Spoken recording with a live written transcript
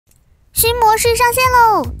新模式上线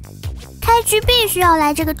喽！开局必须要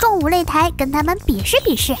来这个重武擂台，跟他们比试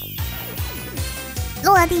比试。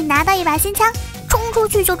落地拿到一把新枪，冲出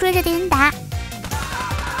去就追着敌人打。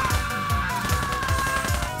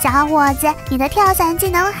小伙子，你的跳伞技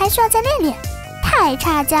能还需要再练练，太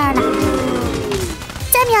差劲了。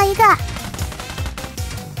再秒一个。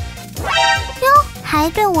哟，还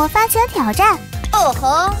对我发起了挑战。哦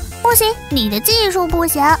呵，不行，你的技术不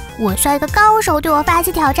行，我需要一个高手对我发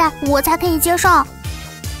起挑战，我才可以接受。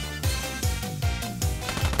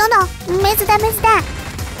等等，没子弹，没子弹！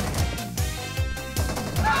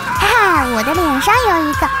哈哈，我的脸上有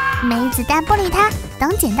一个，没子弹不理他，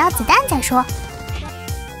等捡到子弹再说。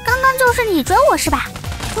刚刚就是你追我是吧？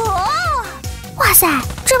哦，哇塞，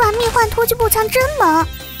这把蜜幻突击步枪真猛！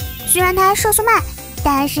虽然它射速慢，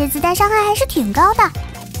但是子弹伤害还是挺高的。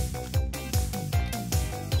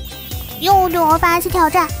又对我发起挑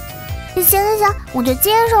战，行，我就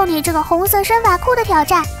接受你这个红色身法库的挑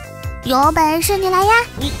战。有本事你来呀！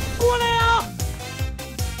你过来呀！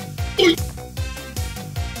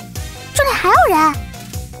这里还有人！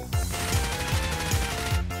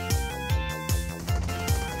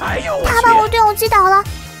哎呦我去！他把我队友击倒了，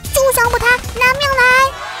就想补他，拿命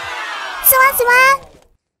来！死完！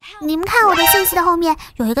你们看我的信息的后面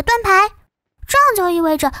有一个盾牌，这样就意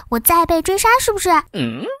味着我再被追杀，是不是？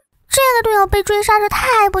这个队友被追杀的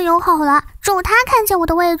太不友好了，只有他看见我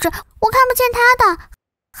的位置，我看不见他的，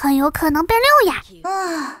很有可能被溜呀！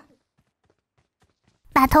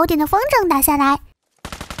把头顶的风筝打下来。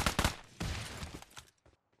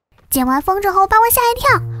捡完风筝后把我吓一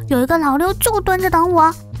跳，有一个老六就蹲着等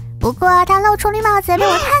我，不过他露出绿帽子被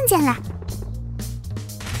我看见了。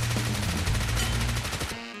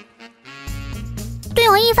队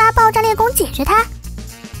友一发爆炸裂弓解决他。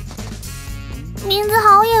名字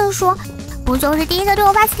好眼熟，不就是第一个对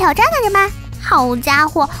我发起挑战的人吗？好家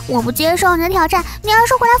伙，我不接受你的挑战，你要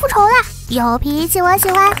是回来复仇了，有脾气我喜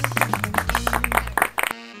欢。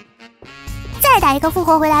再打一个复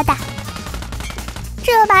活回来的，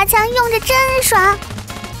这把枪用着真爽，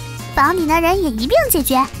房顶的人也一并解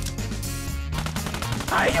决。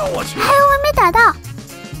哎呦我去！还有我没打到，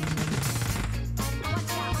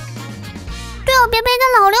队友别被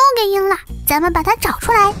那老六给阴了，咱们把他找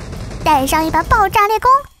出来。带上一把爆炸裂弓，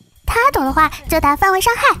他躲的话就打范围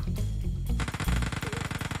伤害。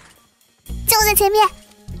就在前面，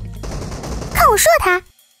看我射他！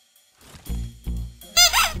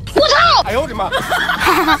我操！哎呦我的妈！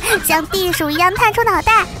哈哈，像地鼠一样探出脑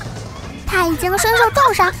袋。他已经身受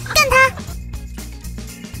重伤，干他！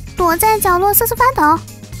躲在角落瑟瑟发抖。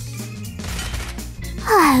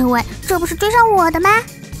哎喂，这不是追上我的吗？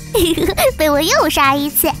被我又杀一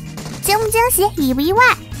次，惊不惊喜，意不意外？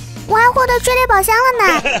我还获得追猎宝箱了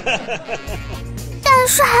呢。但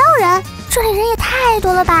是还有人，这里人也太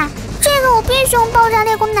多了吧，这个我必须用爆炸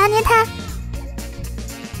裂弓拿捏他。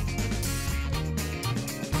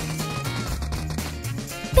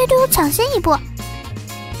被队友抢先一步，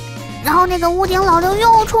然后那个屋顶老刘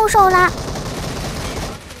又出手了，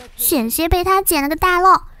险些被他捡了个大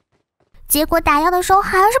漏，结果打药的时候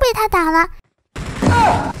还是被他打了。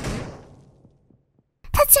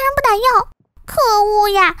他竟然不打药，可恶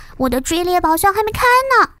呀！我的追猎宝箱还没开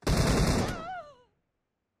呢。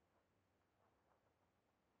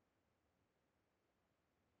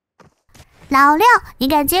老六，你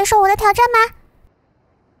敢接受我的挑战吗？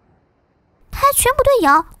他全部队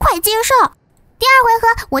友，快接受！第二回合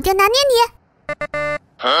我定拿捏你。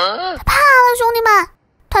他怕了，兄弟们，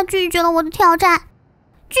他拒绝了我的挑战。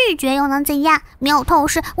拒绝又能怎样？没有透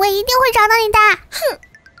视，我也一定会找到你的。哼！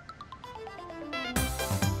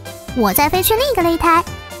我再飞去另一个擂台，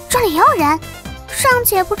这里也有人，尚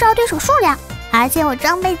且不知道对手数量，而且我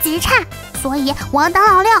装备极差，所以我要当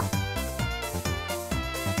老六。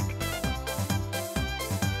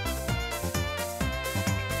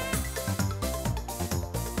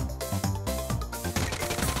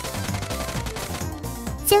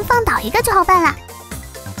先放倒一个就好办了。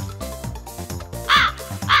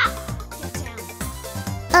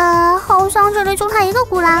好像这里就他一个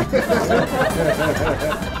孤狼。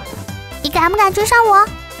你敢不敢追上我？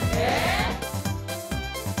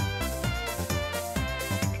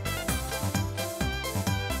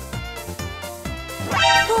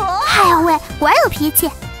哎呦喂，果然有脾气！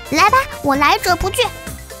来吧，我来者不拒。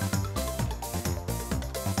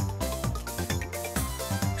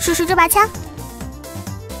试试这把枪。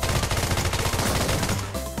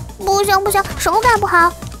不行，手感不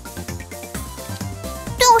好。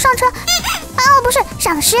队友上车，不是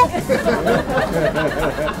上尸。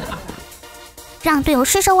让队友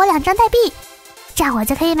施舍我2张代币，这样我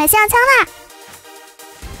就可以买香枪啦。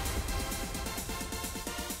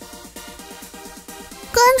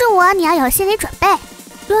着我，你要有心理准备，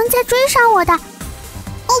有人在追杀我的。哦，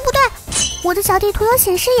不对，我的小地图有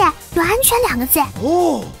显示耶，有安全2个字。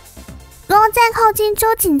哦，然后再靠近只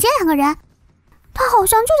有警戒2个人，他好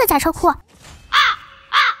像就在假车库。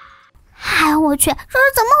哎，我去，这是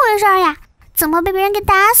怎么回事呀？怎么被别人给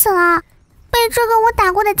打死了？被这个我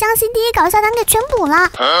打过的江西第一搞笑党给全补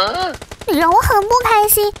了。你让我很不开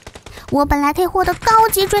心。我本来可以获得高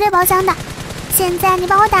级追猎宝箱的，现在你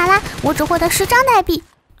把我打了，我只获得10张代币，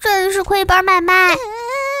真是亏本买卖。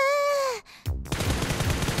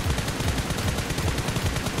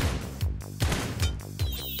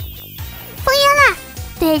封烟啦，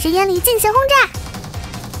对着烟里进行轰炸，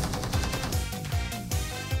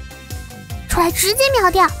出来直接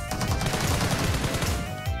秒掉。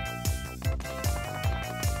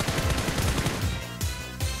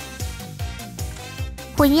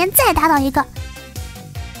混烟再打倒一个，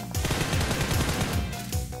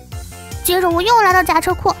接着我又来到假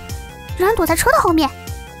车库，人躲在车的后面，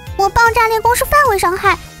我爆炸猎弓是范围伤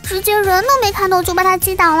害，直接人都没看到就把他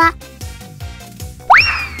击倒了。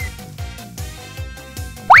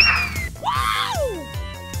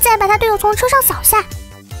再把他队友从车上扫下，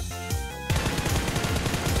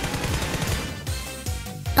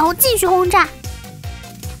然后继续轰炸。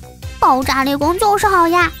爆炸猎弓就是好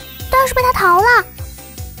呀，但是被他逃了。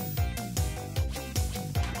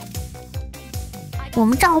我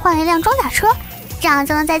们召唤了一辆装甲车，这样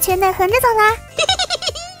就能在圈内横着走啦。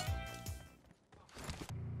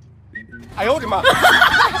哎呦我的妈！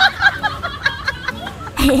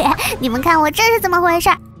嘿嘿，你们看我这是怎么回事？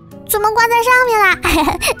怎么挂在上面啦？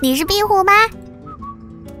你是壁虎吗？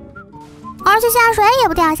而且下水也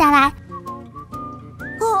不掉下来。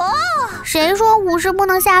哦，谁说舞狮不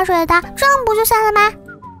能下水的？这样不就算了吗？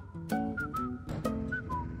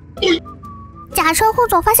假车库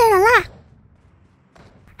总发现人啦！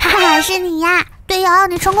哈哈，是你呀，队友，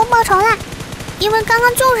你成功报仇啦！因为刚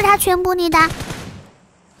刚就是他全补你的。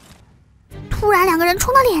突然2个人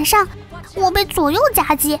冲到脸上，我被左右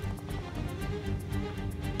夹击。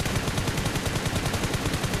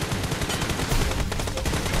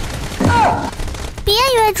别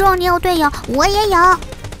以为只有你有队友，我也有。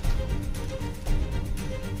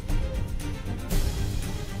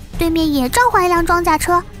对面也召唤一辆装甲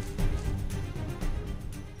车。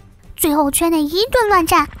最后圈内一顿乱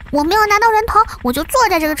战，我没有拿到人头，我就坐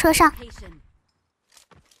在这个车上。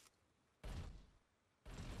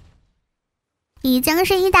已经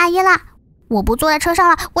是1打1了，我不坐在车上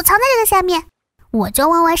了，我藏在这个下面。我就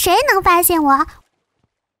问问谁能发现我。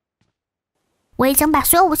我已经把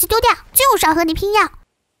所有武器丢掉，就是要和你拼药。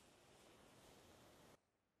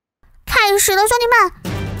开始了，兄弟们！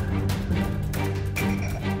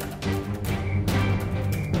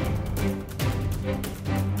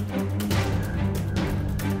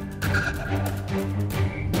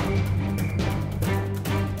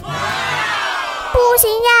不行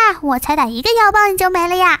呀，我才打1个腰包你就没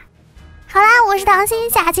了呀！好啦，我是唐心，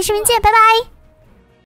下期视频见，拜拜。